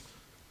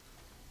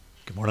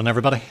Good morning,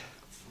 everybody.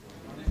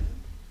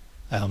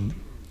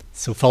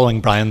 So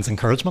following Brian's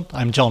encouragement,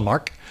 I'm John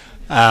Mark.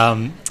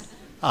 And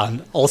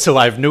also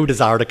I have no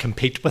desire to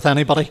compete with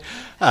anybody.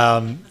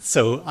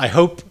 So I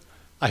hope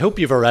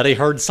you've already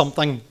heard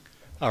something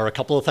or a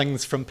couple of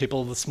things from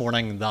people this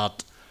morning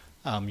that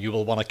you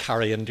will want to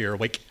carry into your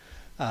week.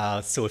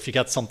 So if you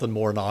get something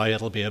more now,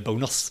 it'll be a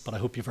bonus, but I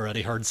hope you've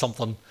already heard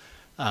something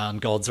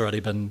and God's already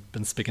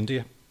been speaking to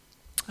you.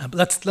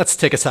 But let's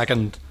take a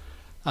second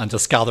and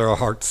just gather our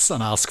hearts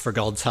and ask for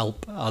God's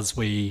help as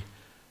we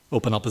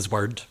open up His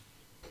Word.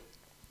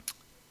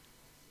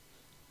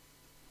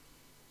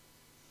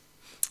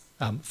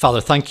 Father,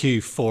 thank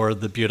you for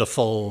the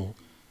beautiful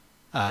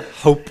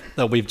hope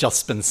that we've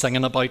just been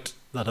singing about,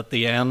 that at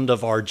the end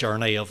of our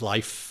journey of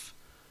life,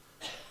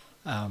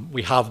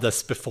 we have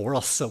this before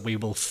us, that we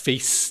will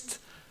feast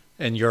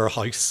in your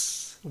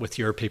house with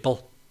your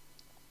people.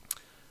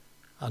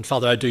 And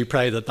Father, I do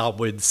pray that that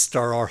would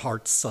stir our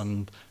hearts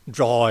and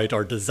draw out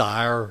our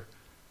desire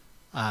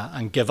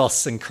and give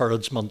us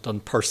encouragement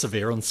and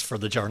perseverance for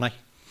the journey.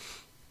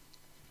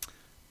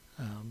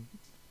 And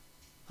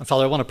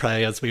Father, I want to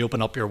pray as we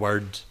open up your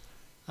word.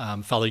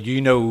 Father, you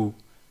know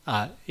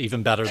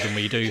even better than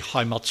we do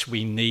how much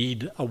we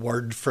need a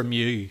word from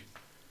you.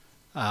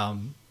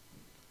 Not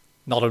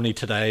only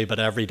today, but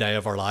every day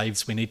of our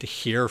lives. We need to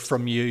hear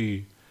from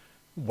you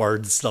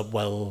words that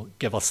will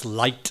give us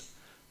light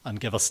and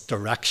give us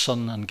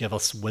direction and give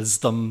us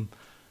wisdom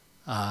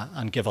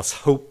and give us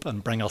hope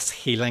and bring us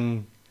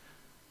healing.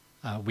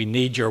 We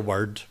need your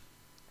word.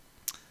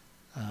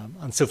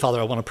 And so, Father,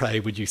 I want to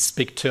pray, would you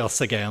speak to us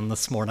again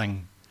this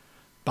morning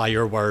by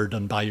your word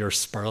and by your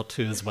Spirit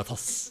who is with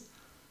us.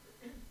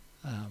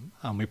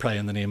 And we pray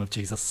in the name of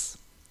Jesus.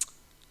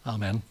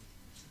 Amen.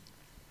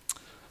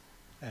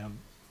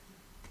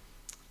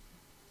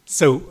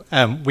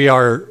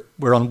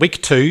 We're on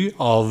week 2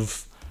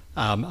 of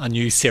a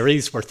new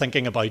series. We're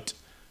thinking about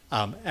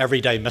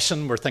everyday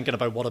mission. We're thinking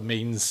about what it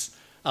means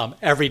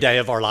every day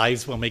of our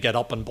lives when we get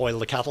up and boil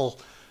the kettle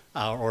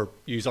or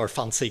use our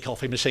fancy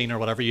coffee machine or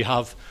whatever you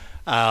have.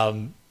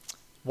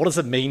 What does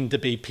it mean to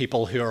be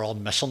people who are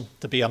on mission,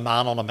 to be a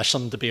man on a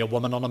mission, to be a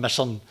woman on a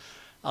mission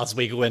as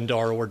we go into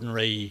our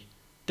ordinary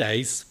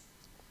days?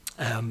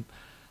 And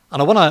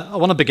I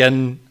want to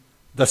begin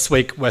this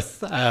week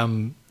with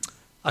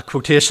a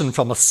quotation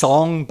from a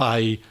song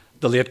by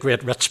the late,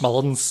 great Rich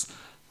Mullins.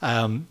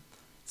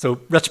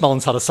 So Rich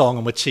Mullins had a song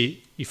in which you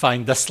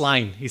find this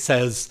line. He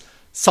says,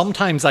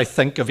 "Sometimes I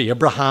think of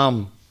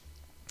Abraham,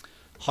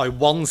 how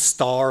one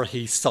star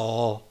he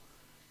saw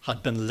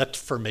had been lit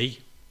for me."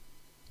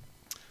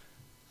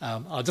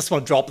 I just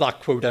want to drop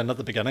that quote in at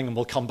the beginning, and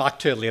we'll come back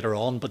to it later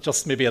on, but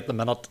just maybe at the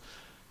minute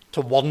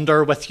to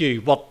wonder with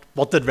you,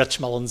 what did Rich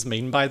Mullins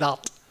mean by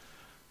that?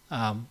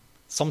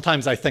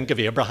 Sometimes I think of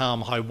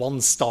Abraham, how one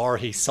star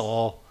he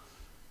saw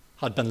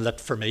had been lit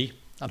for me.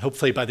 And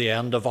hopefully by the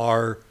end of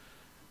our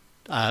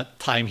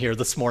time here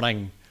this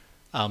morning,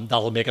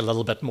 that'll make a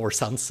little bit more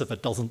sense if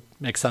it doesn't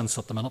make sense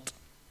at the minute.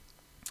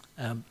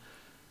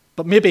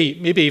 But maybe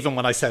even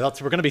when I say that,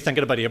 so we're going to be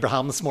thinking about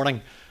Abraham this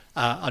morning.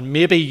 And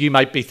maybe you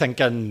might be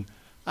thinking,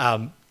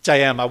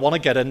 JM, I want to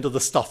get into the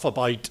stuff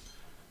about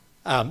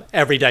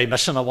everyday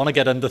mission. I want to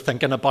get into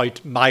thinking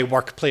about my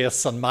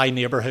workplace and my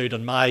neighbourhood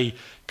and my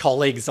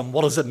colleagues and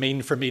what does it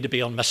mean for me to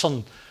be on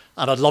mission.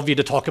 And I'd love you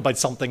to talk about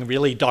something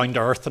really down to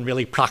earth and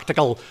really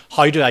practical.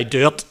 How do I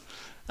do it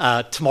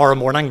tomorrow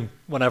morning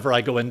whenever I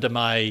go into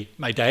my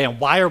day? And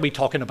why are we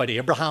talking about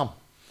Abraham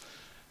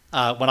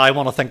when I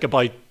want to think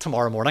about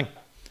tomorrow morning?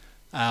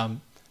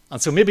 And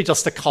so maybe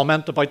just a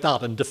comment about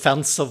that in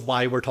defense of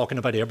why we're talking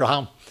about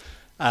Abraham.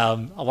 I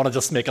want to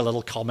just make a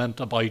little comment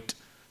about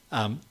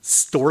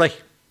story.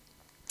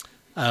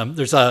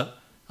 There's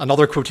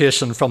another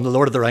quotation from the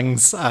Lord of the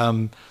Rings.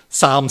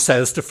 Sam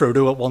says to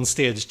Frodo at one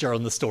stage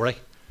during the story,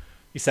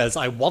 he says,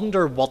 "I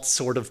wonder what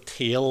sort of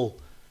tale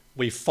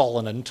we've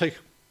fallen into."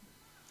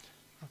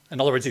 In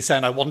other words, he's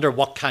saying, I wonder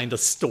what kind of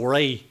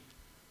story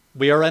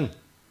we are in.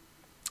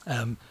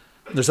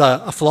 There's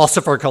a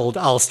philosopher called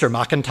Alistair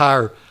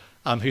MacIntyre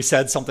who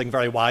said something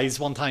very wise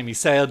one time. He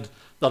said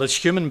that as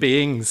human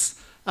beings,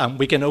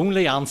 we can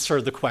only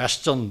answer the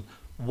question,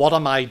 what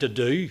am I to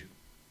do?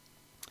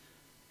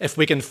 If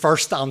we can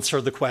first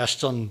answer the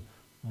question,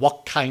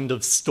 what kind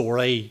of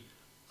story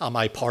am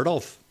I part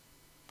of?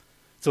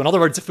 So in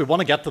other words, if we want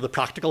to get to the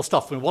practical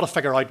stuff, we want to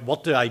figure out,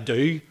 what do I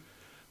do?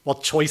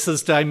 What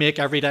choices do I make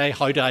every day?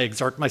 How do I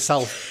exert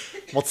myself?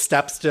 What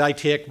steps do I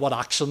take? What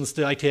actions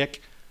do I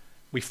take?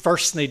 We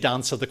first need to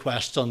answer the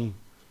question,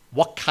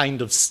 what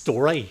kind of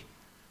story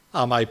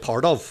am I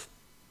part of?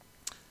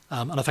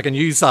 And if I can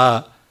use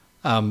a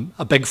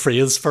big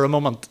phrase for a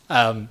moment,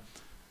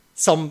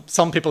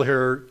 some people who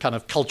are kind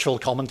of cultural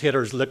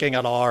commentators looking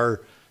at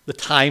the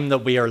time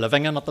that we are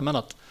living in at the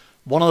minute,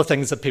 one of the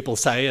things that people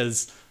say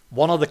is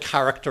one of the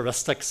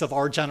characteristics of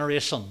our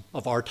generation,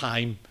 of our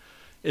time,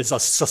 is a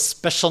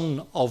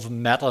suspicion of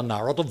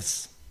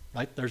meta-narratives,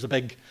 right? There's a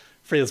big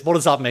phrase. What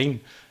does that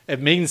mean? It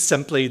means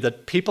simply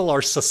that people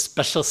are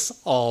suspicious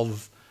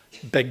of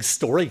big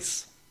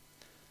stories.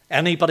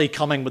 Anybody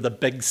coming with a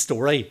big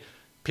story,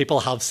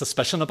 people have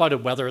suspicion about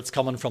it, whether it's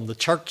coming from the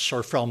church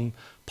or from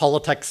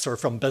politics or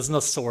from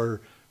business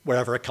or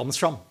wherever it comes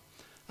from.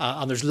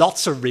 And there's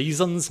lots of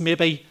reasons,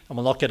 maybe, and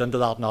we'll not get into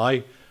that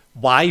now,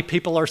 why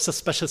people are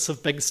suspicious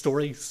of big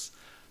stories.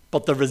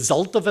 But the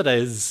result of it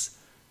is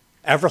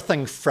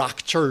everything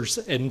fractures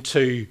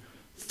into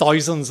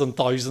thousands and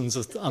thousands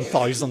and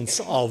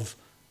thousands of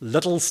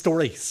little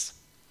stories.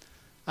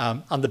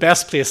 And the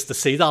best place to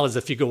see that is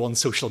if you go on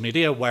social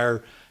media,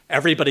 where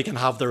everybody can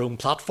have their own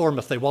platform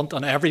if they want,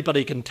 and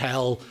everybody can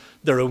tell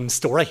their own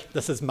story.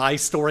 This is my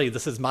story.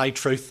 This is my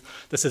truth.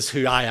 This is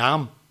who I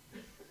am.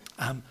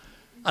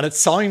 And it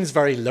sounds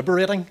very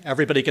liberating.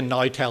 Everybody can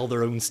now tell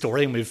their own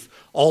story, and we've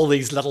all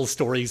these little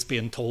stories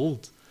being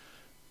told.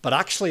 But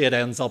actually it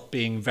ends up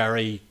being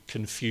very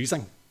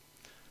confusing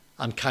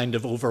and kind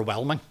of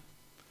overwhelming.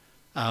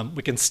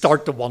 We can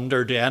start to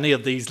wonder, do any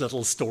of these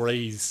little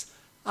stories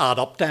add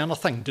up to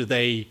anything? Do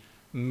they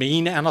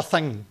mean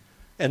anything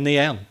in the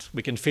end?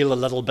 We can feel a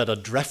little bit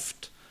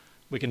adrift.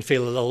 We can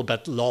feel a little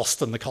bit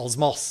lost in the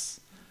cosmos.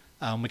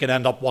 We can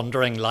end up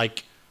wondering,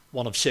 like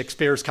one of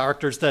Shakespeare's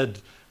characters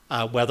did,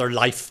 whether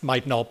life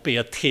might not be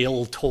a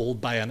tale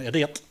told by an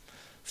idiot,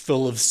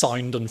 full of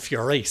sound and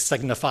fury,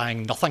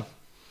 signifying nothing.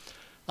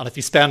 And if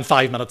you spend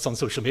 5 minutes on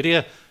social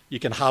media, you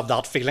can have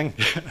that feeling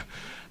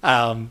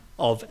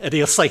of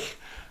idiocy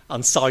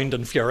and sound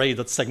and fury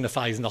that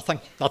signifies nothing.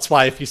 That's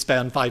why if you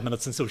spend 5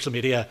 minutes on social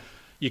media,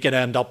 you can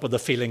end up with a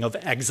feeling of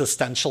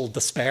existential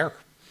despair,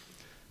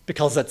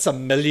 because it's a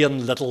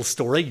million little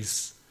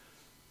stories,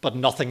 but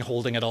nothing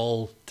holding it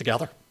all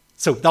together.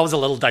 So that was a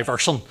little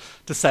diversion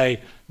to say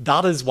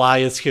that is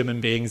why, as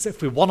human beings,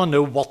 if we want to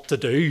know what to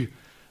do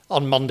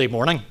on Monday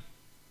morning,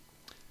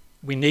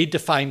 we need to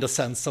find a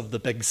sense of the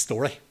big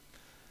story.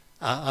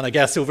 And I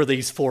guess over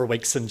these 4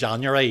 weeks in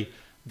January,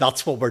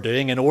 that's what we're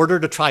doing in order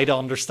to try to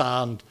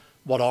understand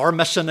what our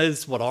mission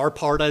is, what our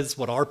part is,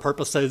 what our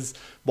purpose is,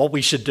 what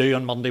we should do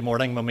on Monday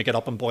morning when we get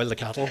up and boil the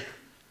kettle.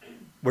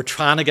 We're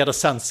trying to get a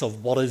sense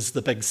of what is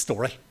the big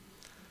story.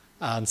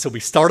 And so we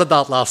started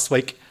that last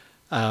week,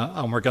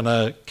 and we're going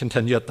to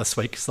continue it this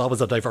week. So that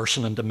was a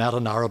diversion into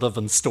meta-narrative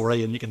and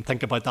story, and you can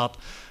think about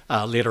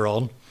that later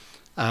on.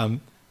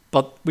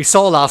 But we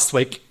saw last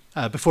week,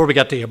 before we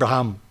get to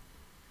Abraham,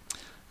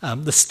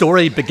 the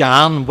story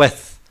began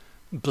with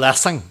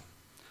blessing.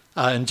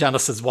 In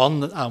Genesis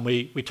 1, and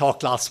we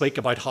talked last week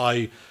about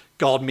how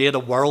God made a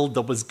world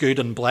that was good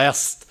and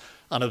blessed,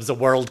 and it was a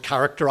world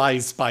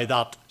characterized by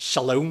that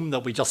shalom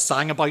that we just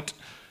sang about,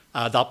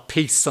 that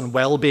peace and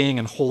well-being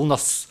and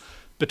wholeness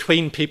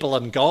between people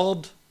and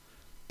God,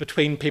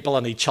 between people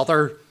and each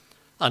other,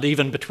 and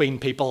even between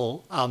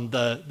people and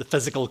the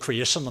physical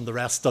creation and the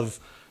rest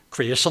of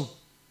creation.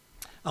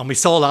 And we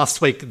saw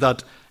last week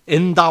that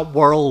in that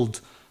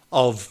world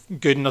of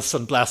goodness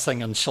and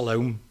blessing and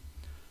shalom,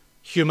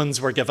 humans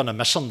were given a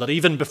mission that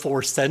even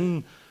before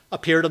sin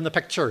appeared in the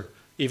picture,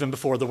 even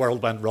before the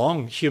world went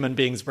wrong, human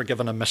beings were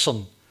given a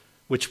mission,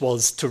 which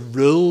was to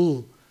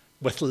rule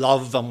with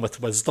love and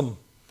with wisdom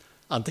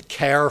and to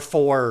care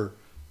for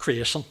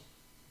creation.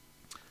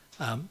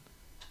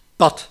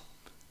 But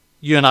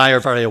you and I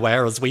are very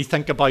aware, as we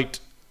think about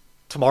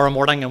tomorrow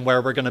morning and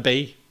where we're going to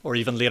be, or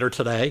even later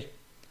today,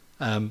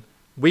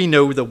 we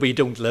know that we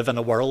don't live in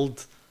a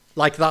world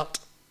like that.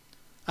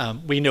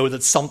 We know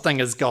that something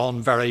has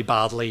gone very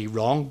badly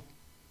wrong.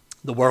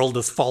 The world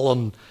has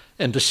fallen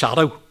into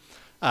shadow.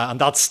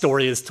 And that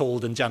story is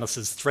told in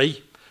Genesis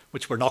 3,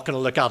 which we're not going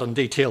to look at in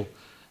detail,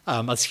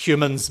 as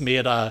humans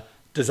made a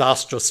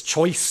disastrous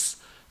choice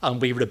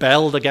and we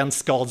rebelled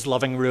against God's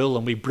loving rule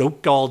and we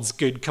broke God's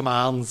good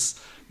commands.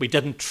 We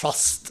didn't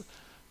trust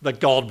that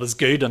God was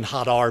good and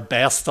had our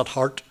best at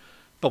heart,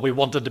 but we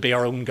wanted to be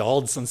our own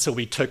gods, and so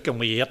we took and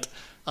we ate.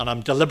 And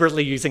I'm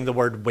deliberately using the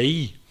word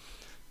we,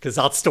 because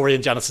that story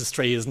in Genesis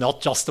 3 is not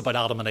just about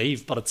Adam and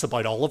Eve, but it's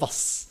about all of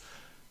us.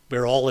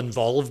 We're all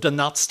involved in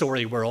that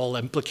story. We're all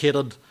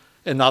implicated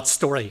in that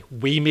story.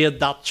 We made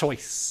that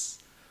choice,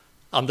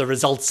 and the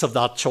results of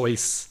that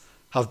choice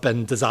have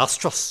been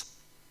disastrous.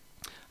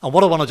 And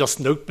what I want to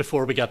just note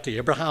before we get to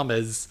Abraham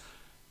is,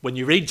 when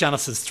you read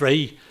Genesis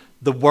 3,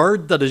 the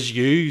word that is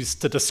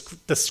used to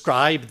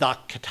describe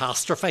that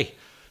catastrophe,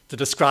 to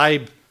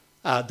describe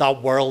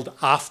that world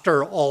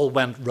after all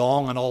went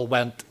wrong and all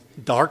went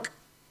dark,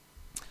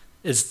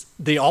 is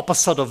the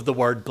opposite of the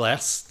word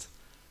blessed.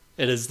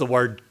 It is the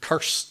word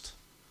cursed.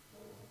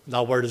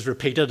 That word is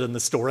repeated in the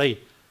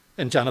story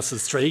in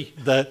Genesis 3.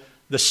 The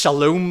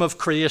shalom of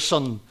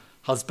creation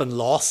has been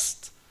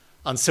lost.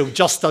 And so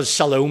just as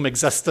shalom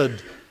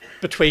existed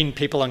between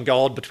people and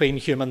God, between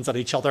humans and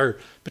each other,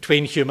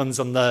 between humans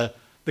and the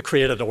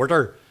created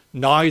order,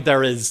 now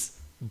there is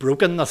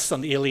brokenness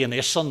and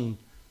alienation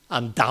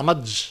and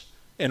damage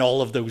in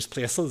all of those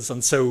places.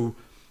 And so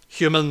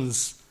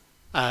humans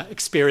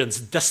experience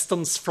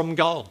distance from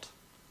God,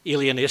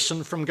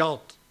 alienation from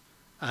God.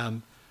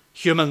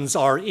 Humans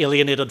are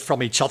alienated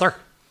from each other.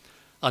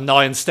 And now,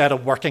 instead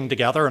of working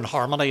together in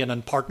harmony and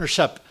in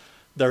partnership,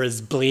 There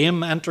is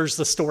blame enters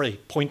the story,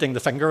 pointing the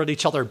finger at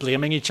each other,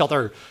 blaming each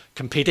other,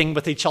 competing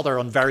with each other,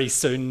 and very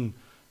soon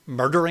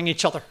murdering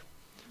each other.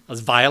 As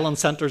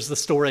violence enters the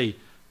story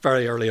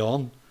very early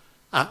on.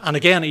 And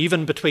again,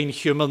 even between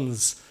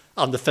humans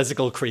and the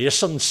physical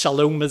creation,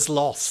 shalom is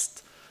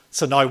lost.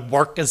 So now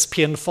work is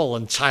painful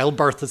and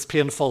childbirth is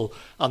painful,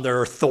 and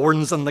there are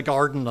thorns in the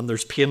garden, and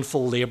there's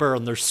painful labour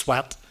and there's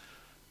sweat.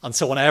 And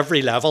so on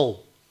every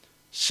level,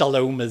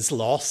 shalom is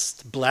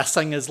lost,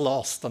 blessing is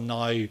lost, and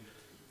now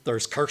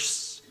there's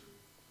curse.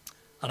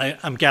 And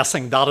I'm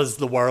guessing that is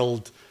the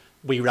world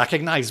we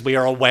recognise. We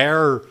are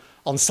aware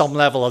on some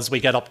level as we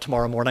get up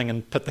tomorrow morning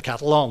and put the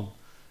kettle on.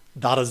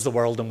 That is the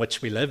world in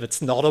which we live.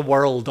 It's not a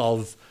world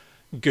of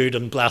good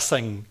and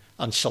blessing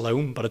and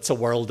shalom, but it's a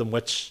world in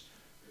which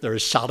there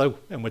is shadow,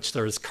 in which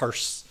there is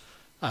curse,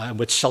 in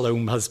which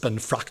shalom has been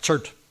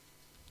fractured.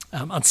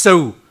 And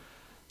so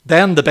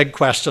then the big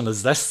question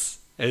is this,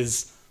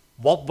 is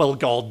what will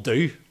God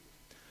do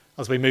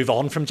as we move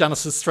on from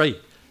Genesis 3?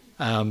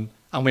 And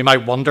we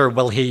might wonder,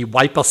 will he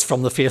wipe us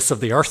from the face of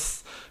the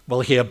earth?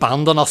 Will he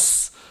abandon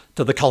us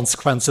to the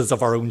consequences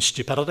of our own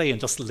stupidity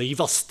and just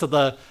leave us to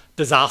the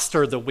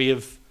disaster that we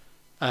have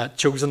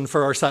chosen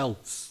for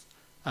ourselves?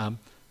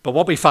 But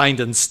what we find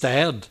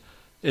instead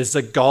is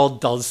that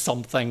God does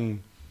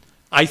something,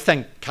 I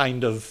think,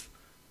 kind of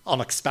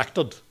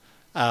unexpected.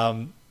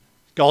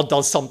 God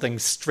does something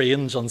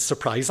strange and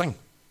surprising.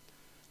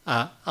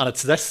 And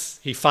it's this.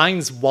 He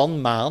finds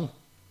one man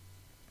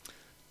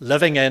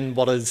living in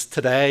what is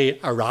today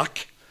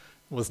Iraq,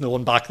 was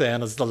known back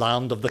then as the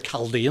land of the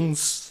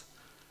Chaldeans,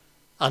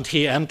 and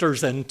he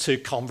enters into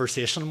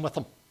conversation with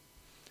him.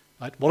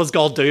 Right? What does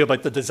God do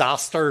about the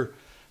disaster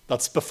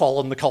that's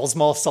befallen the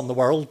cosmos and the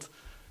world?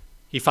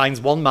 He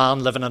finds one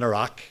man living in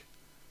Iraq,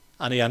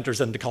 and he enters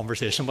into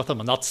conversation with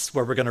him, and that's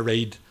where we're going to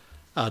read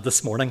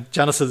this morning.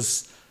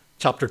 Genesis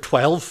chapter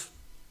 12.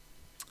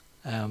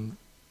 And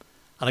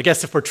I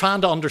guess if we're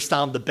trying to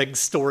understand the big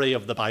story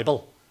of the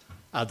Bible,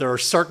 there are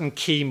certain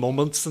key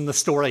moments in the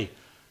story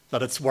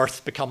that it's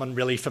worth becoming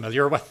really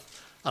familiar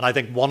with. And I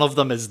think one of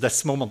them is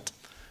this moment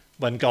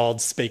when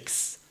God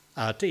speaks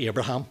to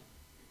Abraham.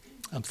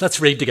 So let's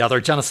read together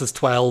Genesis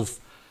 12,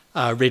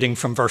 reading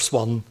from verse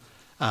 1.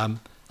 And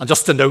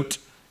just to note,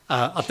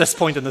 at this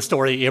point in the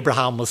story,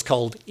 Abraham was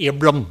called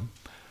Abram,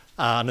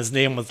 and his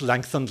name was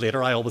lengthened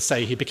later. I always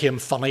say he became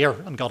funnier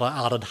and got an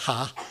added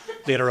ha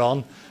later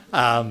on.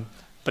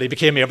 But he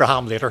became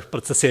Abraham later, but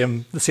it's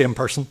the same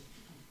person.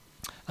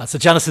 So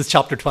Genesis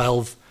chapter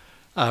 12,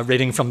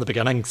 reading from the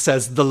beginning,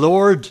 says, "The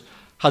Lord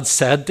had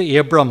said to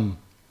Abram,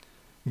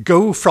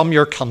 'Go from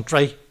your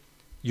country,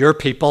 your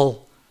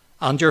people,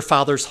 and your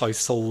father's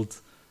household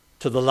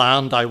to the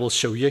land I will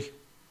show you.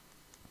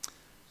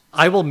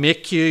 I will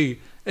make you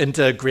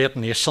into a great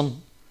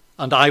nation,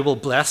 and I will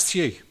bless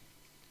you.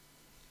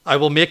 I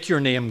will make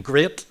your name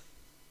great,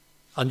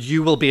 and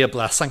you will be a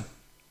blessing.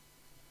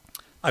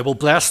 I will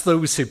bless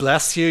those who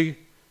bless you,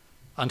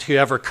 and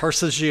whoever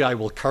curses you I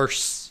will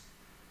curse.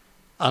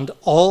 And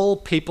all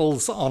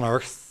peoples on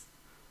earth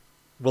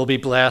will be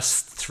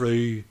blessed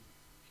through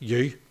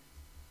you.'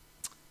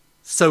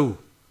 So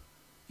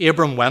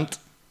Abram went,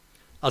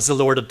 as the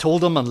Lord had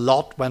told him, and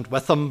Lot went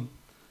with him.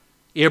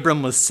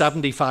 Abram was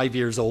 75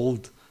 years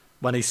old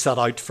when he set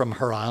out from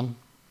Haran.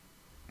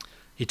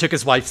 He took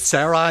his wife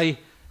Sarai,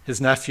 his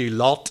nephew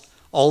Lot,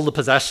 all the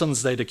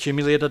possessions they'd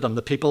accumulated and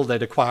the people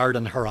they'd acquired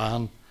in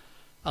Haran,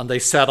 and they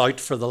set out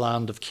for the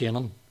land of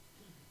Canaan.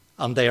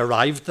 And they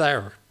arrived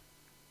there.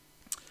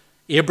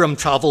 Abram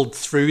travelled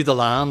through the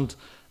land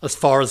as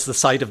far as the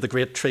site of the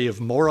great tree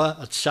of Moreh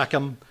at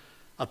Shechem.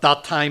 At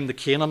that time, the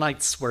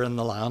Canaanites were in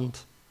the land.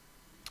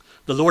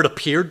 The Lord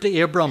appeared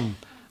to Abram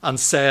and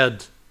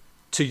said,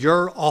 'To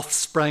your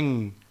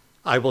offspring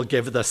I will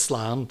give this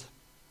land.'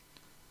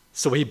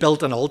 So he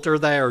built an altar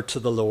there to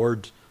the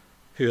Lord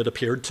who had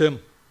appeared to him.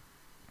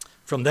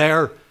 From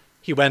there,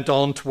 he went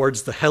on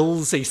towards the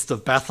hills east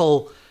of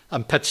Bethel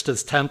and pitched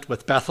his tent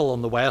with Bethel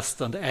on the west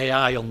and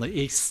Ai on the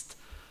east.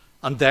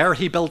 And there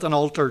he built an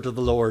altar to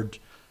the Lord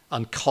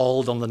and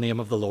called on the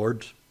name of the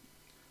Lord.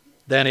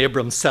 Then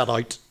Abram set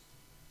out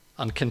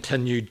and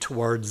continued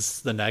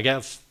towards the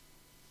Negev."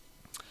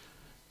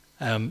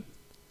 I want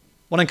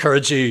to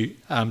encourage you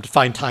to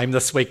find time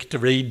this week to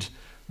read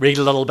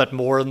a little bit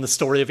more in the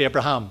story of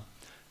Abraham.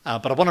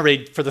 But I want to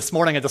read, for this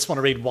morning, I just want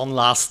to read one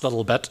last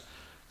little bit,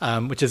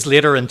 which is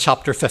later in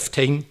chapter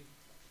 15.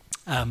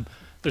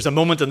 There's a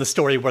moment in the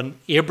story when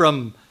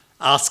Abram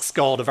asks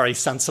God a very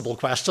sensible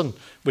question,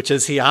 which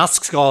is he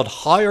asks God,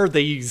 "How are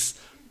these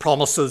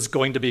promises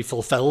going to be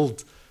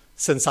fulfilled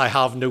since I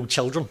have no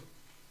children?"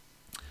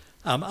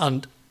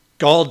 And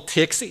God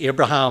takes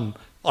Abraham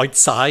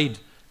outside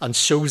and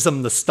shows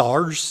him the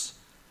stars.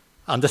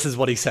 And this is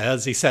what he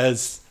says. It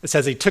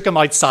says he took him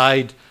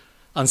outside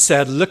and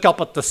said, "Look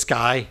up at the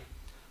sky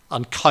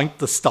and count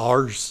the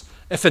stars,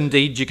 if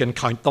indeed you can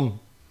count them.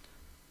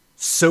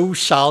 So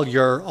shall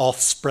your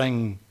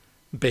offspring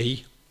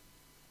be."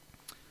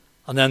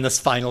 And then this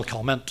final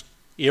comment,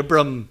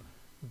 "Abram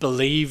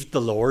believed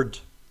the Lord,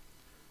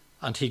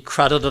 and he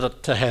credited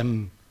it to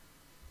him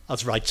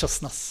as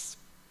righteousness.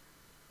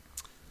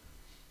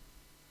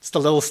 Just a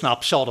little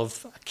snapshot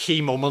of a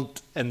key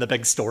moment in the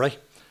big story.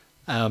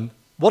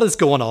 What is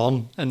going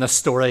on in this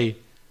story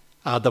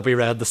that we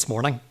read this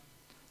morning?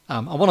 I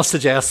want to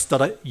suggest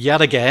that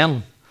yet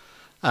again,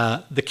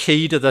 the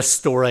key to this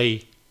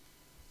story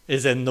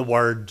is in the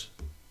word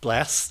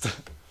blessed.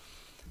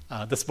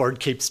 This word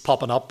keeps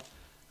popping up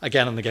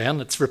again and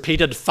again. It's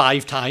repeated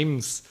 5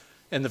 times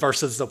in the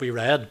verses that we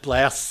read.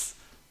 Bless,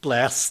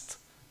 blessed,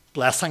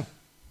 blessing.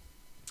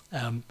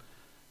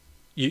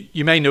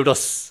 You may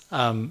notice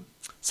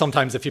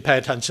sometimes if you pay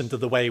attention to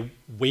the way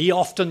we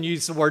often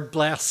use the word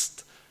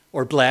blessed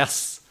or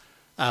bless,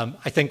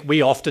 I think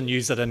we often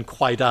use it in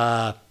quite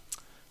a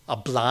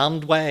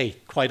bland way,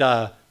 quite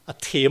a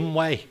tame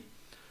way.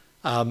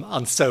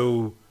 And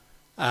so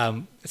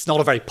it's not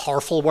a very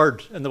powerful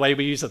word in the way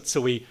we use it. So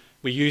we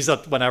use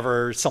it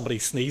whenever somebody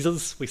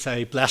sneezes. We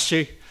say, bless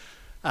you.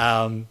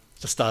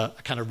 Just a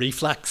kind of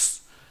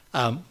reflex.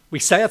 We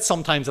say it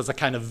sometimes as a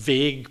kind of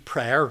vague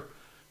prayer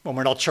when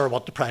we're not sure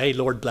what to pray.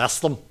 Lord, bless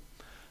them.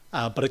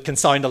 But it can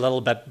sound a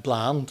little bit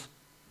bland.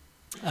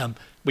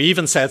 We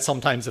even say it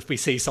sometimes if we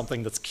see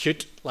something that's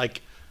cute,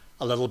 like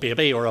a little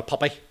baby or a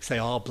puppy. We say,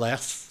 oh,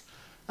 bless.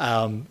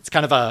 It's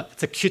kind of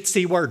it's a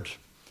cutesy word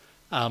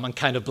and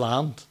kind of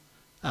bland.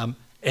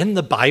 In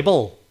the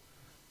Bible,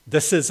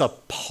 this is a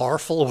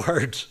powerful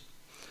word.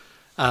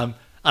 And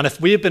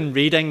if we have been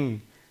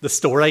reading the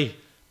story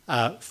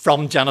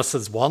from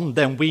Genesis 1,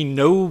 then we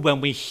know when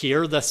we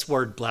hear this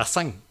word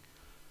blessing,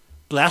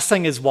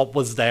 blessing is what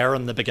was there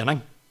in the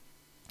beginning.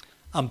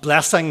 And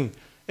blessing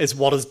is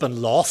what has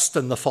been lost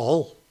in the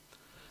fall.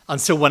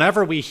 And so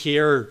whenever we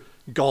hear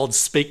God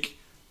speak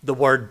the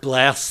word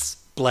bless,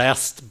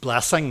 blessed,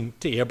 blessing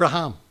to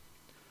Abraham,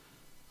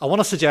 I want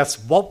to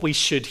suggest what we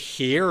should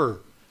hear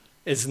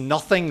is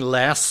nothing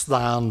less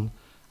than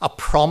a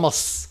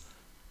promise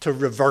to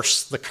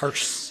reverse the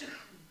curse.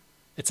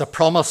 It's a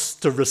promise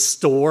to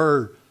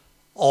restore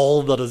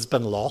all that has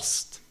been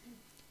lost,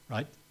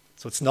 right?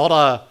 So it's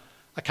not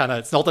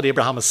it's not that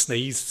Abraham has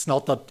sneezed. It's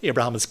not that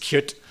Abraham is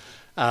cute.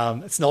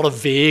 It's not a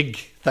vague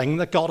thing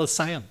that God is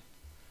saying.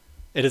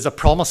 It is a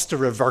promise to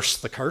reverse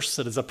the curse.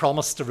 It is a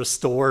promise to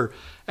restore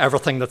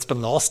everything that's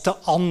been lost, to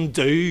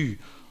undo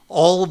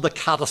all the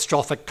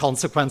catastrophic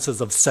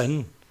consequences of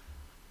sin,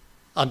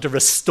 and to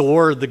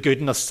restore the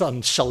goodness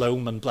and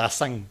shalom and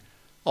blessing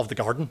of the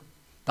garden.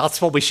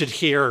 That's what we should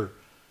hear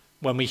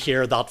when we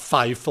hear that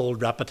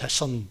 5-fold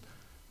repetition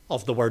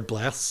of the word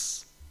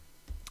bless.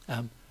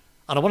 And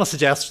I want to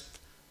suggest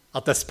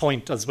at this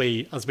point, as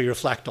we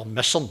reflect on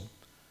mission,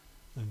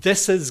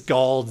 this is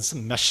God's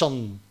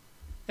mission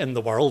in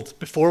the world.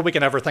 Before we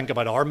can ever think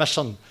about our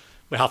mission,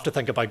 we have to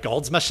think about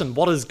God's mission.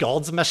 What is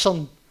God's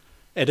mission?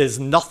 It is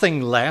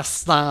nothing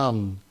less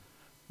than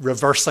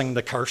reversing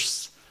the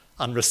curse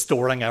and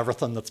restoring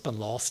everything that's been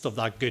lost of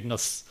that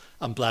goodness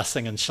and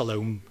blessing and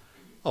shalom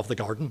of the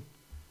garden.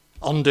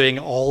 Undoing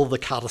all the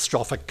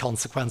catastrophic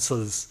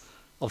consequences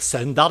of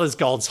sin. That is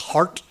God's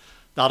heart.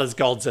 That is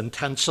God's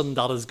intention.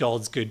 That is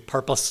God's good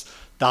purpose.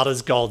 That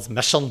is God's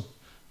mission.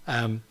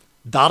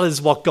 That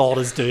is what God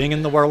is doing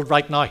in the world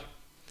right now.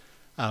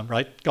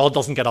 Right? God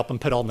doesn't get up and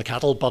put on the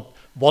kettle, but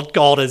what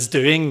God is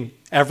doing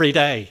every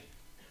day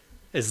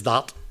is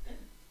that.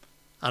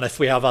 And if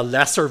we have a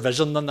lesser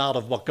vision than that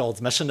of what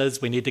God's mission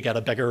is, we need to get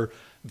a bigger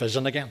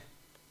vision again.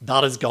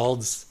 That is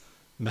God's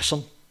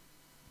mission.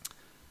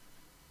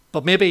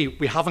 But maybe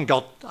we haven't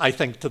got, I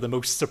think, to the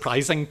most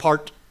surprising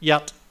part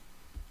yet.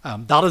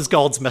 That is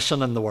God's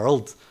mission in the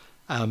world.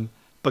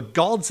 But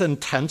God's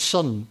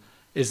intention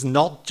is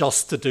not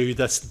just to do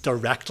this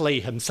directly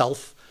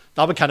himself.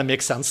 That would kind of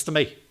make sense to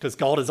me, because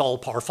God is all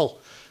powerful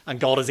and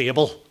God is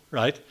able,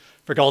 right?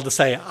 For God to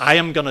say, I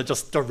am going to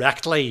just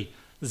directly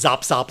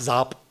zap, zap,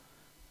 zap,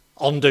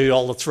 undo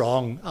all that's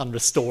wrong and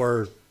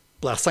restore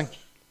blessing.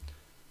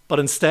 But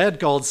instead,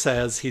 God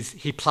says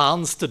he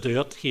plans to do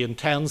it, he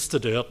intends to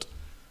do it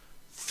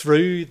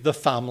through the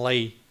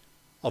family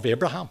of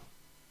Abraham.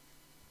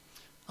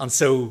 And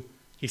so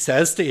he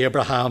says to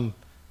Abraham,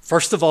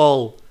 first of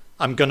all,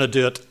 I'm going to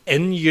do it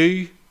in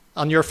you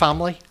and your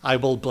family. I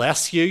will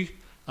bless you.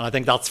 And I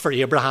think that's for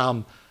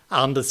Abraham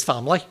and his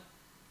family.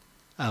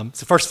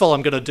 So first of all,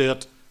 I'm going to do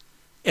it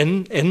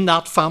in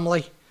that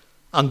family.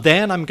 And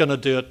then I'm going to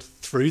do it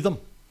through them.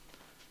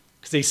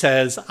 Because he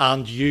says,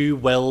 and you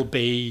will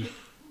be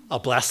a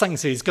blessing.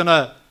 So he's going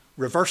to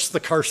reverse the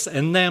curse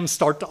in them,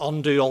 start to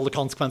undo all the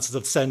consequences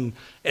of sin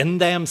in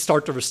them,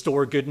 start to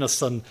restore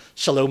goodness and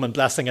shalom and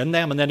blessing in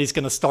them. And then he's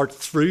going to start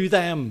through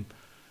them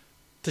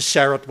to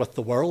share it with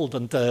the world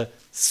and to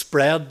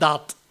spread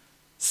that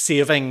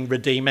saving,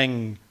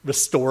 redeeming,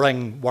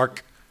 restoring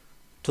work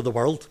to the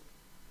world,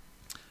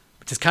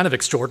 which is kind of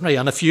extraordinary.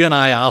 And if you and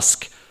I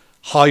ask,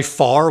 how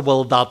far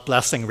will that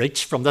blessing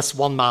reach from this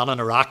one man in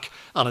Iraq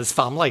and his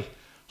family?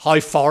 How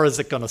far is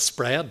it going to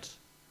spread?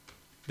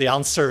 The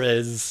answer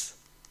is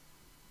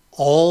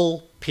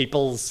all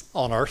peoples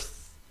on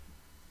earth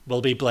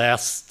will be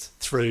blessed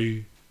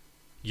through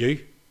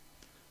you.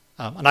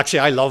 And actually,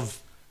 I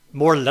love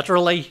more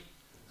literally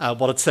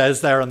what it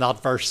says there in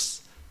that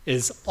verse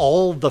is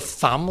all the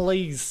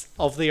families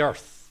of the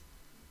earth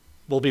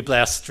will be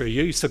blessed through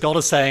you. So God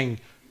is saying,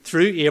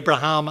 through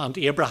Abraham and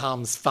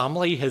Abraham's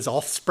family, his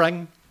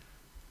offspring,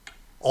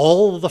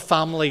 all the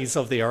families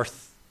of the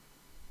earth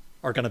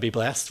are going to be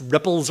blessed.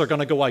 Ripples are going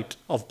to go out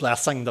of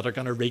blessing that are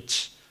going to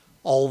reach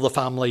all the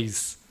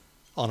families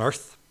on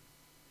earth.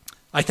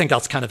 I think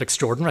that's kind of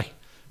extraordinary.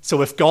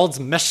 So if God's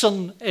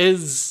mission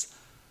is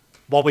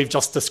what we've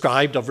just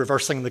described of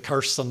reversing the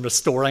curse and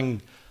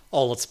restoring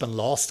all that's been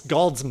lost,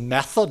 God's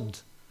method,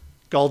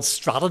 God's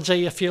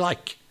strategy, if you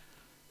like,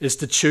 is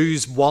to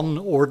choose one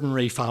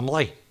ordinary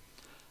family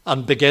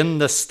and begin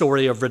this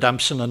story of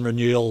redemption and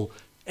renewal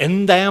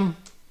in them,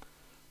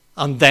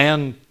 and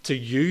then to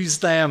use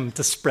them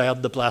to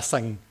spread the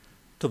blessing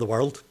to the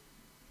world.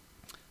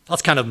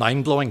 That's kind of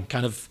mind-blowing,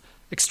 kind of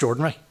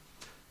extraordinary.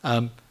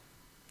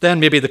 Then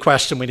maybe the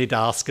question we need to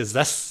ask is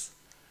this,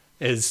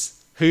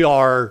 is who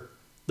are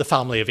the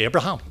family of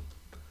Abraham?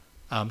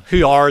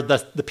 Who are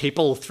the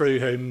people through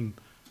whom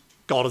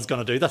God is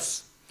going to do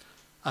this?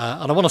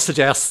 And I want to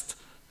suggest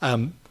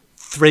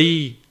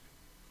 3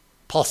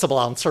 possible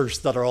answers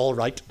that are all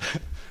right.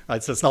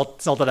 Right, so it's not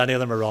that any of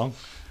them are wrong,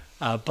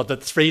 but the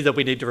 3 that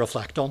we need to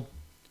reflect on.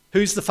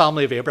 Who's the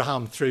family of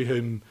Abraham through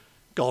whom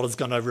God is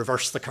going to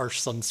reverse the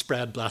curse and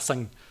spread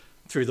blessing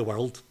through the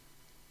world?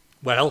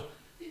 Well,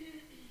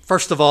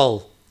 first of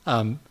all,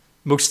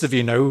 most of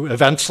you know,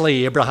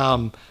 eventually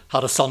Abraham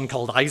had a son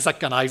called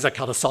Isaac, and Isaac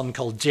had a son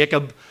called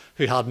Jacob,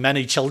 who had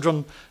many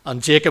children.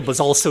 And Jacob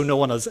was also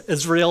known as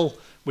Israel,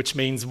 which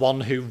means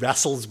one who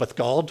wrestles with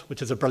God,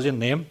 which is a brilliant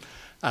name,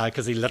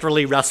 because he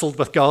literally wrestled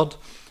with God.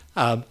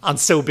 And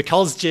so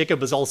because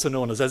Jacob is also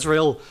known as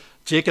Israel,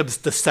 Jacob's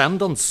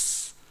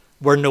descendants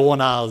were known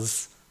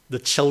as the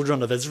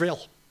children of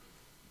Israel.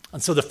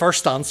 And so the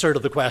first answer to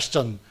the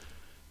question,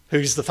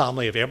 who's the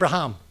family of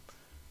Abraham,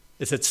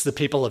 is it's the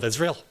people of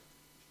Israel.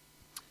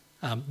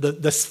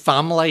 This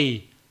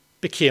family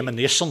became a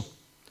nation.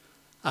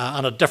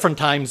 And at different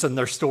times in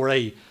their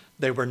story,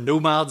 they were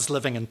nomads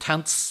living in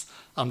tents,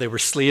 and they were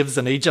slaves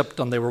in Egypt,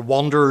 and they were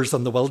wanderers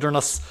in the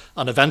wilderness,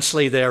 and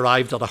eventually they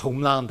arrived at a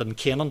homeland in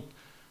Canaan.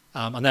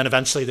 And then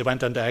eventually they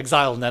went into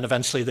exile, and then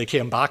eventually they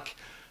came back.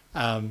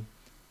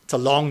 It's a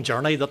long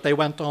journey that they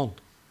went on.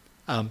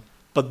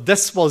 But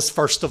this was,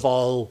 first of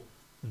all,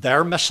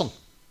 their mission: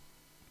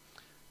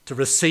 to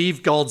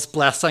receive God's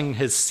blessing,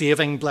 his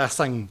saving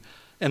blessing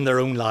in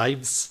their own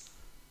lives,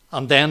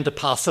 and then to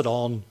pass it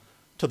on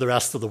to the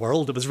rest of the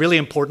world. It was really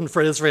important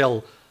for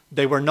Israel.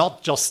 They were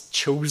not just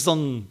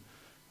chosen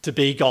to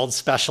be God's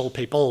special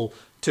people,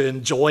 to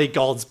enjoy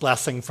God's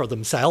blessing for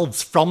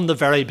themselves. From the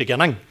very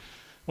beginning,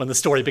 when the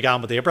story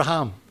began with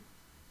Abraham,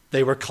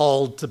 they were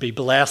called to be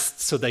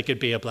blessed so they could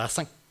be a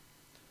blessing.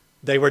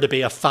 They were to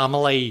be a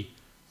family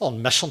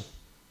on mission,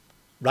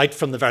 right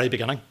from the very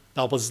beginning.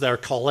 That was their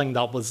calling,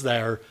 that was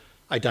their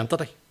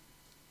identity.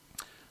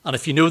 And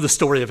if you know the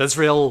story of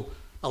Israel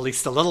at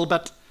least a little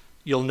bit,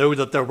 you'll know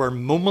that there were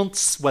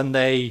moments when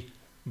they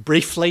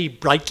briefly,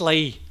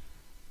 brightly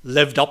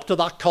lived up to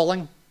that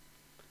calling.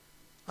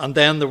 And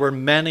then there were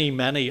many,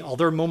 many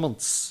other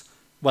moments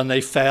when they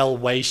fell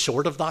way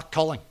short of that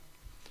calling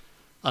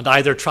and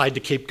either tried to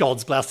keep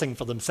God's blessing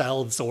for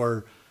themselves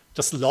or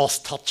just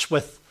lost touch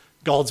with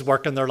God's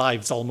work in their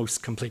lives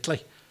almost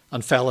completely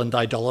and fell into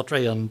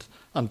idolatry and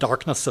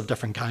darkness of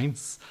different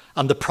kinds.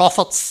 And the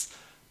prophets,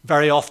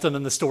 very often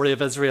in the story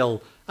of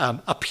Israel,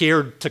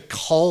 appeared to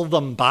call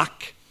them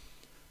back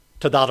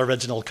to that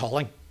original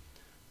calling.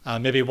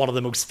 Maybe one of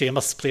the most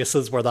famous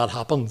places where that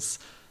happens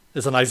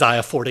is in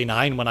Isaiah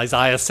 49, when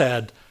Isaiah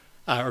said,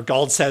 or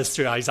God says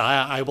through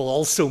Isaiah, I will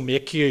also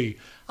make you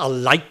a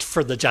light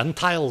for the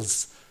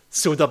Gentiles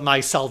so that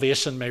my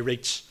salvation may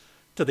reach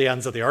to the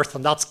ends of the earth.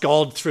 And that's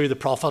God through the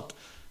prophet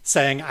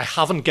saying, I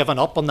haven't given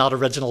up on that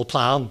original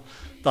plan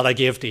that I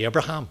gave to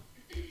Abraham.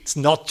 It's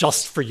not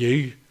just for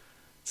you.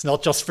 It's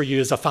not just for you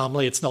as a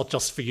family. It's not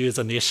just for you as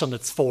a nation.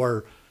 It's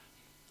for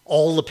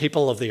all the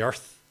people of the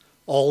earth,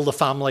 all the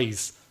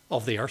families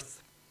of the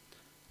earth.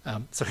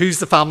 So who's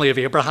the family of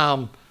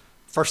Abraham?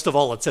 First of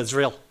all, it's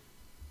Israel.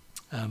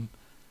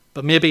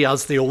 But maybe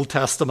as the Old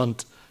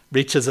Testament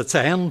reaches its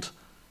end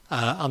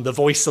and the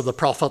voice of the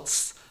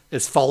prophets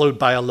is followed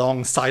by a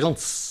long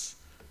silence,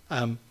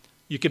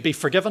 you could be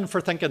forgiven for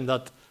thinking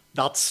that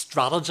that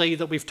strategy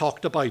that we've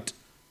talked about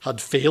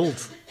had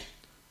failed.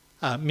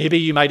 Maybe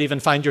you might even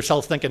find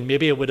yourself thinking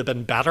maybe it would have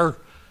been better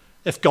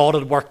if God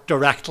had worked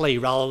directly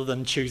rather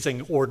than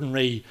choosing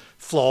ordinary,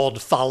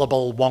 flawed,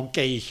 fallible,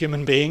 wonky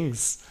human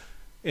beings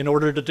in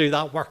order to do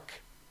that work.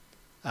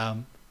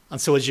 And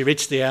so as you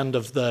reach the end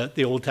of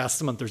the Old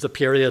Testament, there's a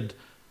period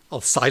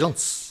of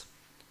silence.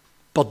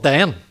 But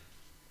then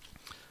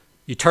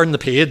you turn the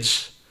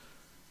page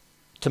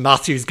to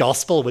Matthew's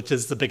Gospel, which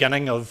is the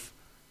beginning of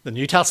the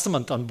New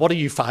Testament. And what do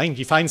you find?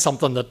 You find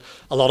something that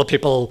a lot of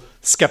people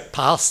skip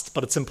past,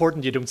 but it's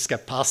important you don't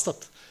skip past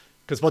it.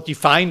 Because what you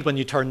find when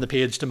you turn the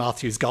page to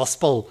Matthew's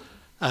Gospel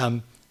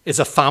is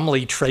a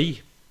family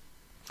tree.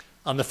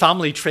 And the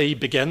family tree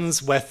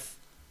begins with,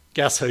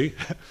 guess who?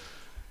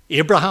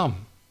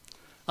 Abraham.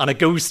 And it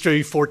goes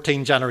through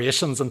 14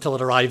 generations until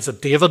it arrives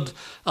at David,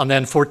 and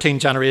then 14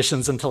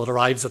 generations until it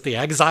arrives at the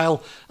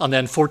exile, and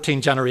then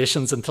 14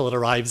 generations until it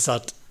arrives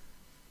at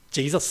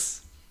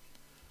Jesus.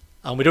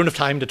 And we don't have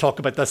time to talk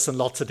about this in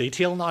lots of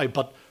detail now,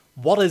 but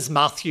what is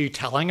Matthew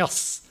telling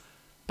us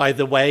by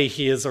the way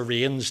he has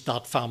arranged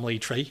that family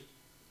tree?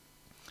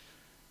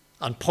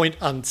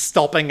 And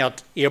stopping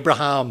at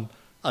Abraham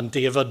and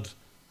David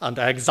and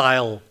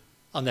exile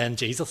and then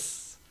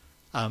Jesus.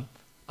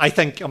 I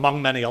think,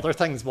 among many other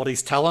things, what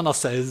he's telling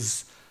us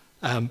is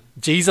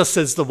Jesus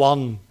is the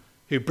one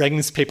who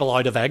brings people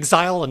out of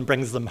exile and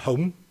brings them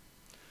home.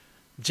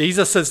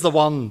 Jesus is the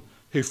one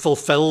who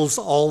fulfills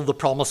all the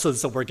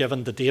promises that were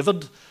given to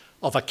David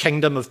of a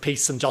kingdom of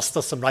peace and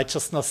justice and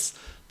righteousness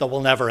that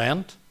will never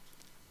end.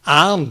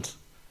 And,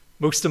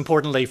 most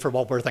importantly for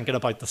what we're thinking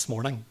about this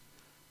morning,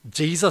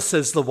 Jesus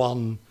is the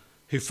one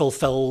who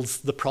fulfills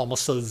the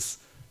promises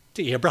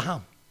to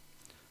Abraham.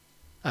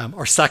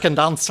 Our second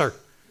answer,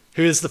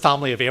 who is the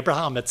family of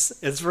Abraham? It's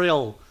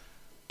Israel,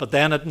 but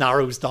then it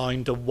narrows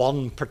down to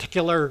one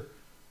particular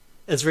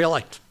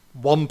Israelite,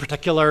 one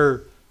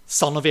particular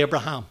son of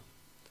Abraham.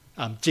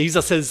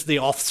 Jesus is the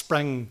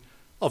offspring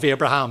of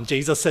Abraham.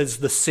 Jesus is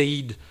the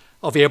seed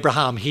of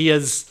Abraham. He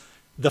is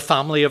the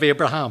family of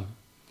Abraham.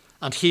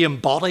 And he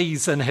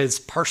embodies in his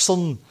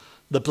person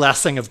the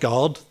blessing of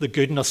God, the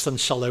goodness and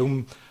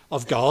shalom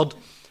of God.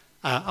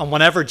 And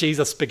whenever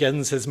Jesus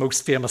begins his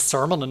most famous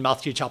sermon in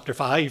Matthew chapter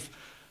 5,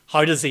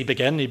 how does he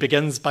begin? He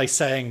begins by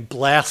saying,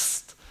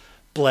 blessed,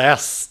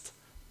 blessed,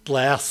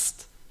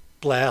 blessed,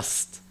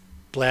 blessed,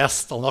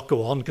 blessed. I'll not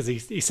go on because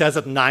he says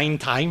it 9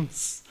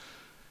 times.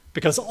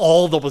 Because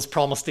all that was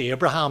promised to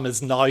Abraham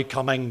is now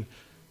coming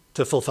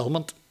to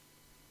fulfillment.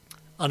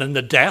 And in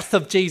the death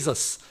of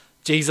Jesus,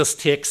 Jesus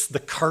takes the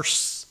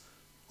curse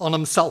on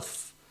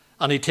himself.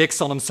 And he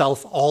takes on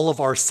himself all of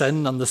our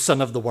sin and the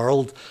sin of the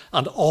world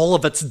and all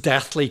of its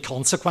deathly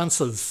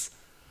consequences.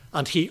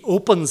 And he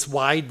opens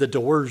wide the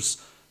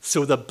doors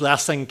so that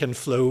blessing can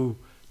flow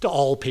to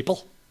all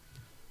people.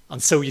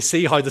 And so you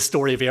see how the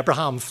story of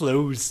Abraham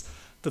flows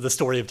to the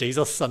story of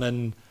Jesus. And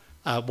in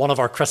one of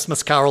our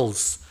Christmas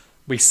carols,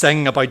 we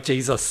sing about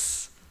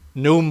Jesus.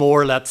 No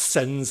more let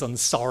sins and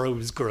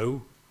sorrows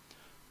grow,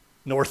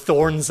 nor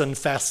thorns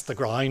infest the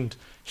ground.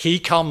 He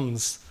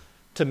comes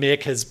to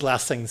make his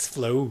blessings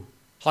flow.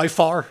 How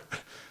far?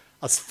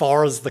 As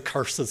far as the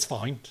curse is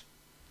found.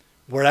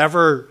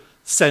 Wherever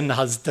sin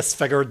has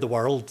disfigured the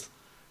world,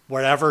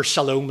 wherever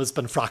shalom has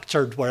been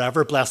fractured,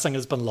 wherever blessing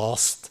has been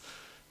lost,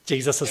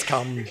 Jesus has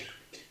come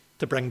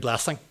to bring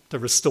blessing, to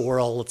restore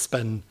all that's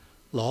been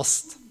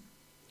lost.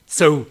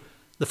 So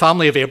the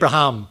family of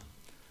Abraham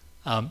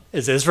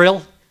is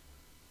Israel.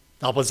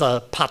 That was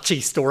a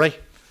patchy story.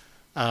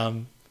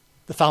 The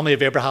family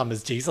of Abraham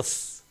is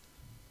Jesus.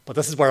 But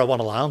this is where I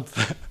want to land.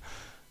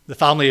 The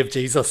family of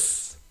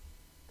Jesus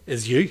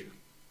is you.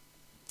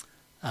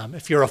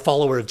 If you're a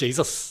follower of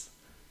Jesus,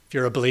 if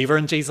you're a believer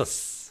in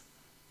Jesus,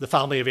 the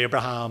family of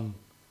Abraham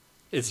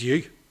is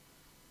you.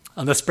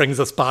 And this brings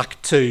us back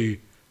to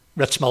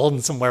Rich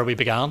Mullins and where we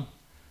began.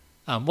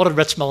 What did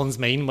Rich Mullins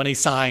mean when he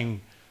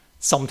sang,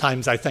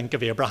 "Sometimes I think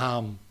of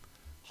Abraham,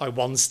 how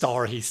one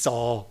star he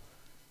saw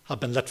had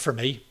been lit for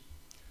me"?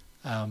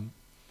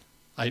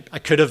 I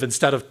could have,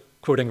 instead of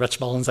quoting Rich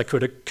Mullins, I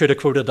could have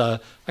quoted a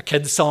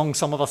kid's song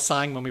some of us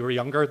sang when we were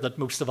younger that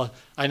most of us,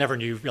 I never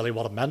knew really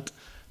what it meant,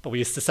 but we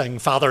used to sing,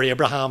 "Father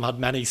Abraham had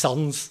many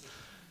sons.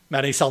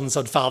 Many sons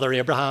had Father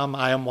Abraham.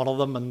 I am one of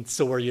them, and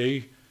so are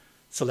you.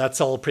 So let's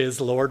all praise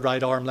the Lord,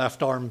 right arm,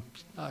 left arm."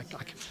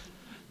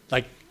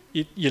 Like,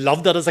 you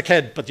loved it as a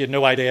kid, but you had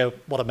no idea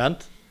what it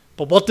meant.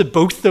 But what did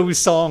both those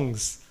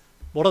songs,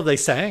 what are they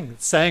saying?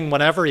 It's saying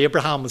whenever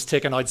Abraham was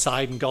taken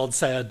outside and God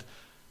said,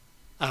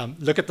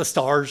 look at the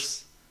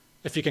stars,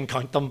 if you can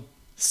count them,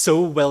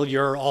 so will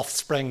your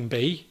offspring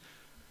be.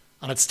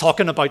 And it's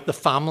talking about the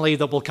family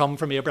that will come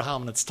from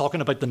Abraham, and it's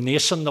talking about the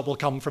nation that will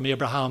come from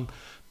Abraham.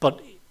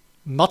 But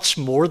much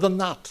more than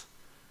that,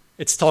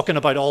 it's talking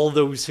about all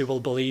those who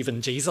will believe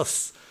in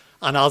Jesus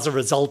and as a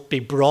result be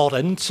brought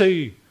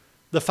into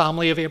the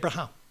family of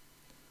Abraham.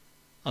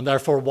 And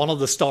therefore one of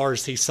the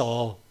stars he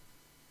saw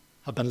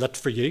had been lit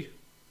for you.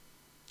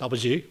 That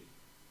was you.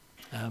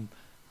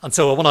 And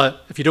so I want to,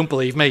 if you don't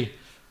believe me,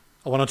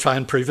 I want to try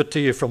and prove it to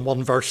you from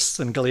one verse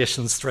in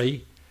Galatians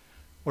 3,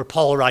 where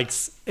Paul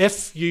writes,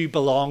 if you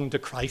belong to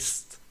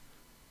Christ,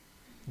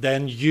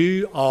 then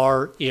you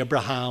are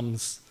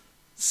Abraham's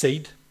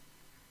seed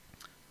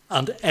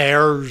and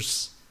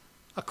heirs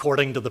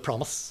according to the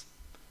promise.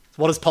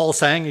 So what is Paul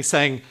saying? He's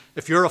saying,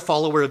 if you're a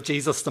follower of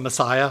Jesus the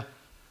Messiah,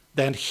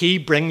 then he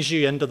brings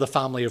you into the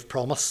family of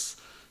promise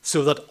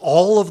so that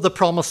all of the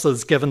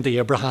promises given to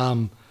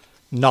Abraham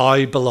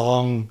now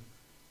belong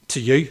to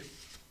you.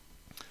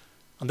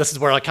 And this is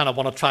where I kind of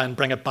want to try and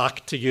bring it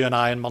back to you and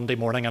I on Monday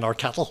morning in our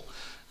kettle.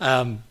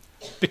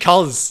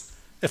 Because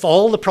if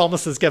all the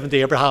promises given to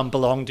Abraham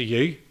belong to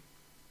you,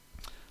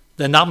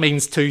 then that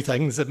means two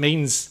things. It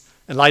means,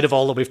 in light of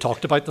all that we've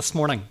talked about this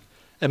morning,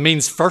 it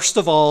means, first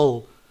of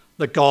all,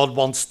 that God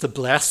wants to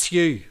bless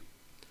you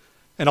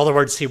In other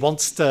words, he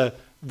wants to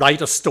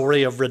write a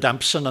story of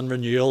redemption and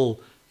renewal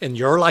in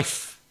your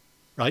life,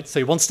 right? So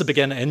he wants to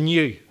begin in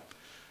you,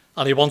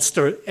 and he wants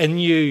to, in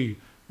you,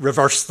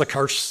 reverse the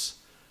curse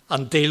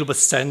and deal with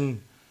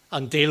sin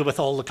and deal with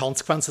all the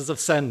consequences of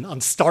sin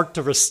and start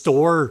to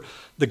restore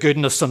the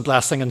goodness and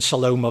blessing and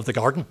shalom of the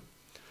garden.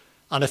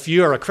 And if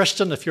you are a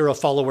Christian, if you're a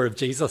follower of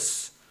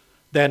Jesus,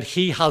 then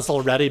he has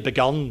already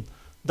begun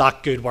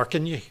that good work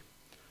in you,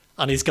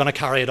 and he's going to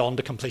carry it on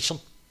to completion,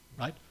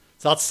 right?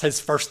 So that's his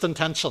first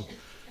intention,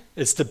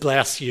 is to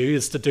bless you,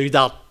 is to do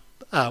that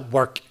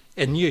work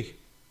in you.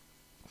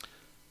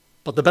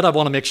 But the bit I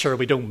want to make sure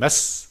we don't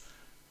miss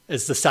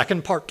is the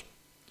second part.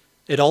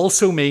 It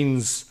also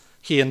means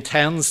he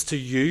intends to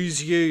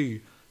use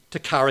you to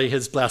carry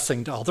his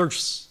blessing to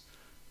others.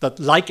 That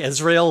like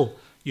Israel,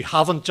 you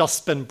haven't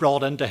just been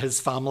brought into his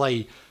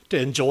family to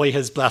enjoy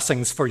his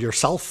blessings for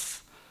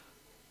yourself,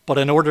 but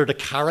in order to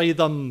carry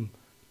them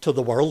to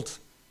the world,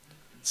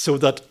 so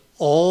that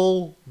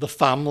all the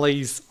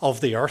families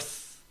of the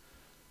earth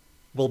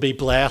will be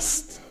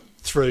blessed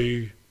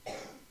through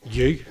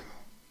you.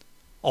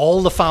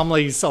 All the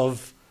families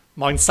of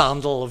Mount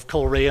Sandal, of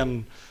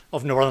Coleraine,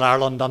 of Northern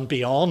Ireland and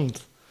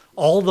beyond,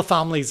 all the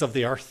families of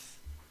the earth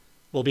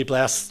will be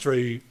blessed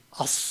through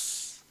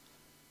us,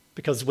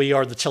 because we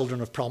are the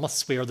children of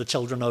promise. We are the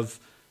children of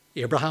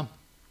Abraham.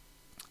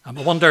 I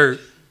wonder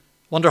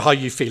how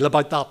you feel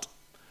about that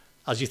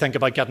as you think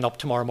about getting up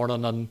tomorrow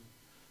morning and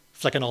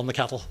flicking on the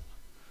kettle.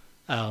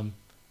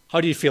 How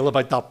do you feel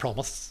about that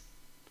promise?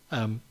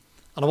 And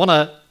I want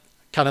to,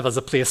 kind of as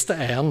a place to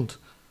end,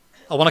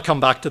 I want to come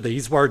back to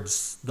these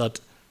words that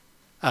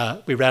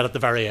we read at the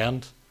very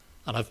end.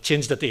 And I've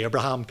changed it to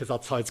Abraham because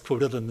that's how it's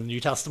quoted in the New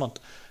Testament.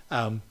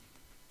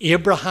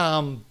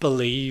 Abraham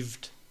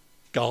believed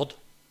God.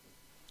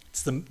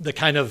 It's the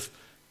kind of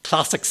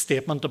classic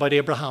statement about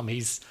Abraham.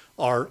 He's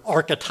our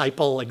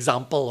archetypal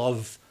example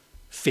of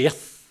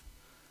faith.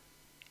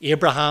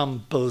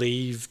 Abraham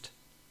believed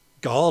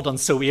God, and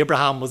so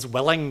Abraham was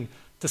willing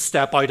to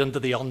step out into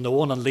the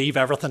unknown and leave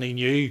everything he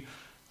knew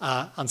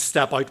and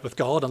step out with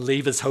God and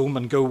leave his home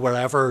and go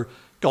wherever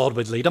God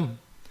would lead him.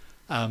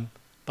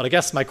 But I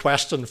guess my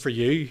question for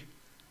you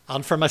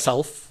and for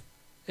myself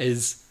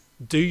is,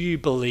 do you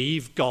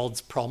believe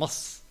God's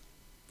promise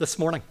this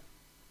morning?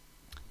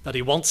 That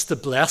he wants to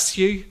bless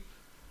you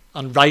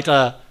and write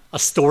a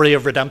story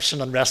of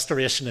redemption and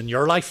restoration in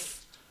your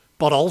life,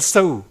 but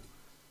also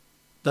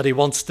that he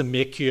wants to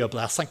make you a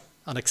blessing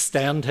and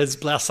extend his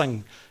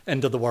blessing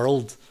into the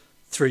world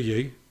through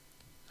you.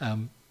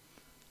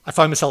 I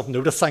found myself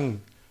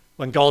noticing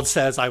when God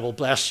says, I will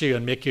bless you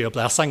and make you a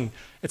blessing,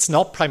 it's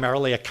not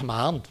primarily a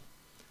command.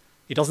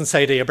 He doesn't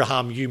say to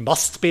Abraham, you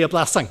must be a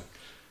blessing.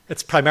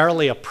 It's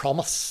primarily a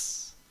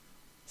promise,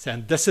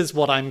 saying, this is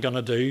what I'm going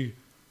to do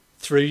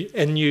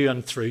in you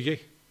and through you.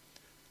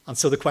 And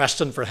so the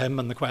question for him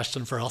and the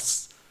question for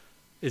us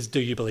is, do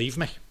you believe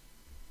me?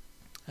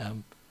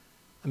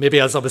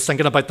 Maybe as I was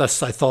thinking about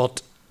this, I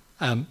thought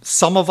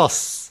some of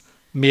us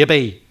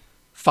maybe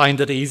find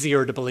it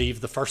easier to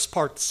believe the first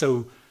part.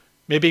 So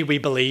maybe we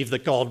believe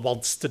that God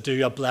wants to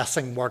do a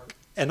blessing work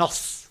in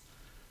us.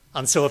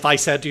 And so if I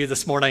said to you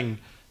this morning,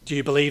 do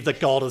you believe that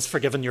God has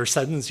forgiven your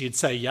sins? You'd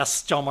say,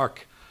 yes, John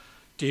Mark.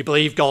 Do you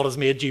believe God has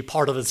made you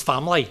part of his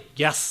family?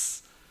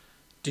 Yes.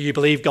 Do you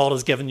believe God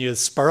has given you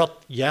his spirit?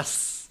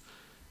 Yes.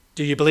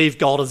 Do you believe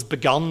God has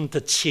begun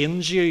to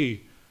change you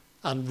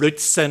and root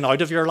sin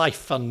out of your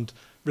life and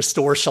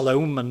restore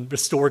shalom and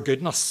restore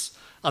goodness,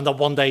 and that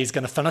one day he's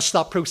going to finish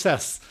that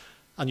process?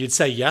 And you'd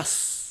say,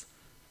 yes.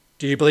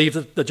 Do you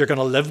believe that you're going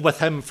to live with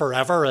him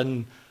forever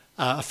in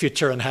a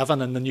future in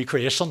heaven in the new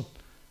creation?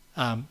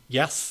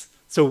 Yes.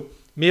 So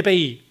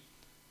maybe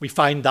we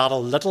find that a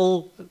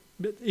little,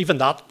 even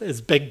that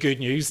is big good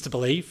news to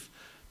believe,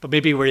 but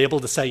maybe we're able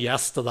to say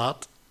yes to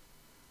that.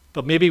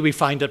 But maybe we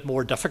find it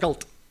more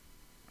difficult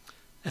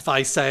if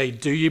I say,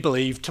 do you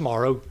believe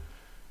tomorrow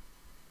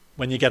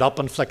when you get up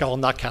and flick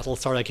on that kettle?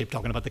 Sorry, I keep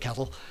talking about the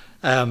kettle.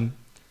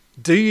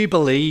 Do you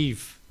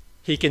believe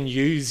he can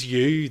use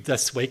you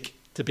this week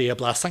to be a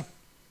blessing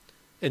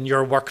in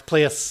your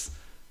workplace,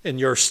 in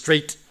your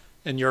street,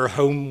 in your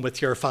home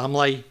with your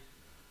family,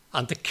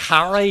 and to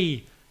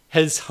carry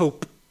his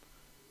hope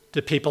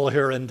to people who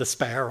are in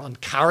despair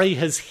and carry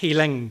his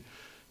healing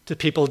to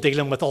people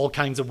dealing with all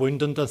kinds of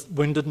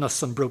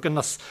woundedness and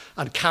brokenness,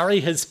 and carry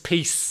his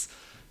peace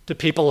to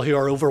people who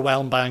are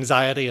overwhelmed by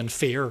anxiety and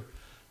fear,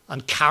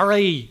 and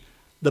carry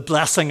the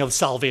blessing of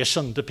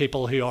salvation to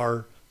people who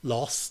are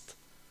lost?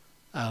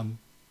 I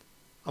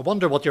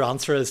wonder what your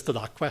answer is to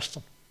that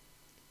question.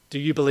 Do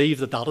you believe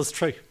that that is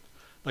true?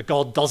 That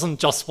God doesn't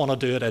just want to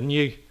do it in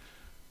you,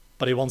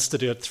 but he wants to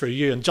do it through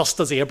you. And just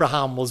as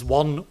Abraham was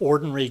one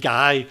ordinary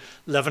guy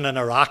living in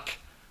Iraq,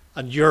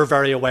 and you're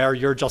very aware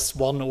you're just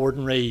one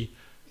ordinary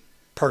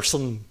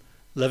person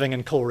living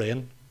in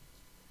Coleraine,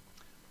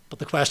 but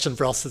the question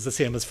for us is the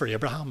same as for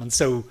Abraham. And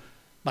so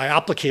my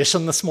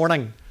application this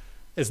morning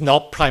is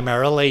not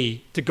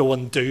primarily to go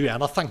and do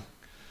anything,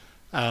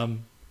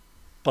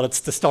 but it's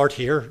to start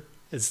here,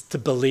 is to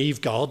believe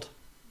God.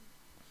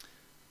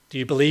 Do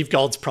you believe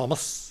God's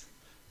promise?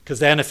 Because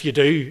then if you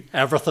do,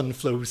 everything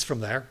flows from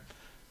there.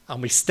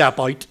 And we step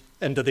out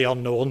into the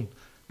unknown.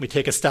 We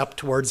take a step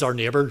towards our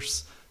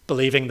neighbours,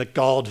 believing that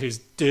God, who's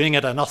doing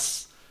it in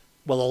us,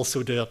 will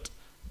also do it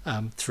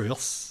through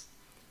us.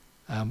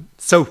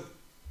 So,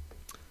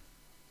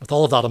 with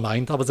all of that in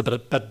mind, I was a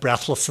bit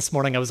breathless this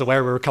morning. I was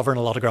aware we were covering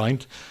a lot of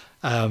ground.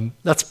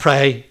 Let's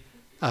pray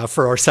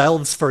for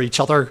ourselves, for each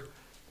other,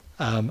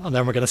 and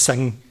then we're going to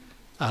sing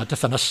to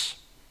finish.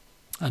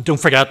 And don't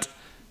forget,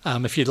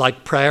 if you'd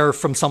like prayer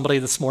from somebody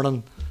this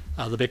morning,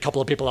 there'll be a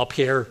couple of people up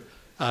here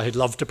who'd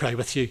love to pray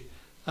with you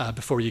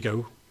before you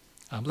go.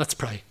 Let's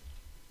pray.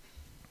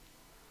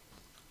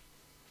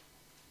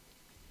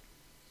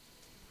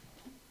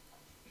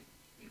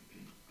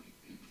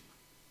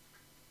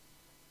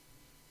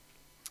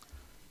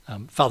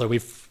 Father,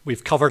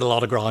 we've covered a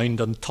lot of ground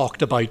and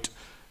talked about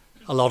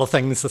a lot of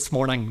things this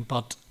morning,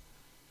 but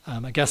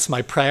I guess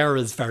my prayer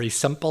is very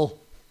simple.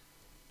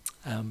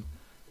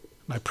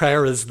 My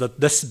prayer is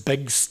that this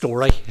big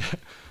story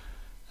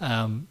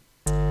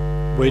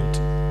would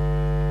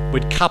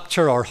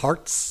capture our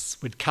hearts,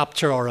 would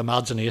capture our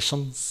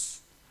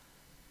imaginations,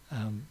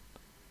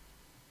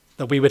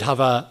 that we would have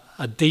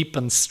a deep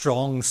and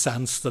strong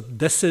sense that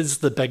this is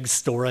the big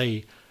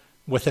story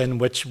within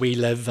which we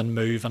live and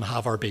move and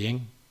have our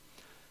being.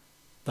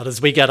 That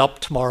as we get up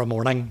tomorrow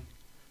morning,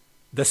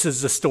 this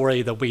is the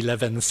story that we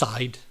live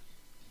inside.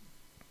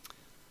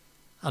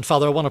 And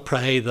Father, I want to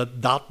pray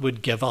that that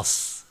would give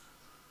us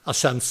a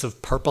sense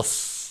of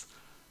purpose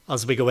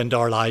as we go into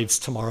our lives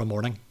tomorrow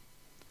morning.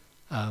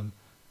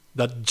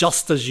 That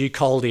just as you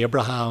called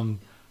Abraham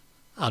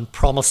and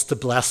promised to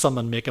bless him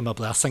and make him a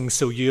blessing,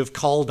 so you have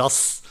called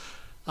us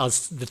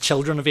as the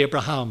children of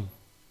Abraham.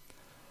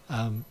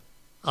 And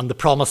the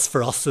promise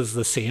for us is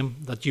the same,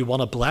 that you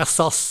want to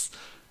bless us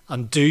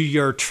and do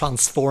your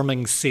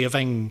transforming,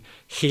 saving,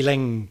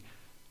 healing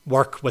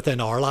work within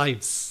our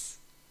lives.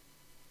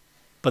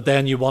 But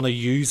then you want to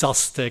use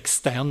us to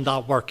extend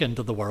that work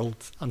into the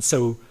world. And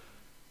so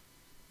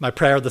my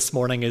prayer this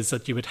morning is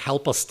that you would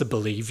help us to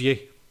believe you.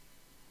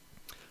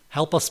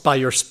 Help us by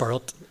your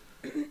Spirit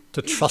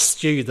to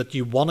trust you, that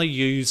you want to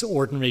use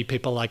ordinary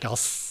people like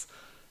us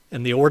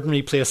in the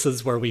ordinary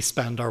places where we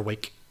spend our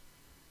week,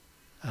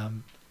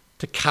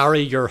 to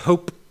carry your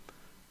hope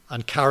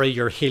and carry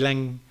your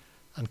healing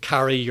and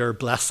carry your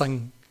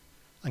blessing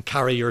and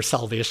carry your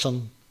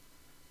salvation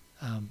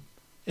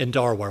into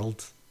our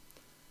world.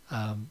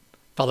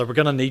 Father, we're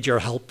going to need your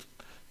help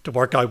to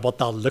work out what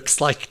that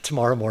looks like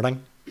tomorrow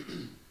morning.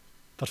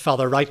 But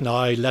Father, right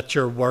now, let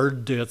your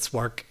word do its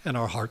work in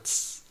our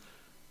hearts.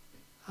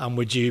 And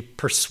would you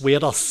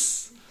persuade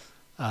us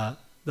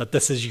that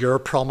this is your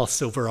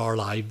promise over our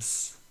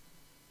lives?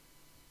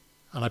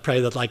 And I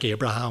pray that like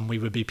Abraham, we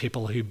would be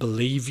people who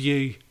believe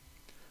you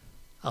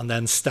and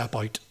then step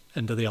out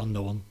into the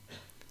unknown.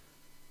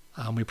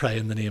 And we pray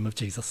in the name of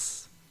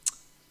Jesus.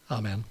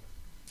 Amen.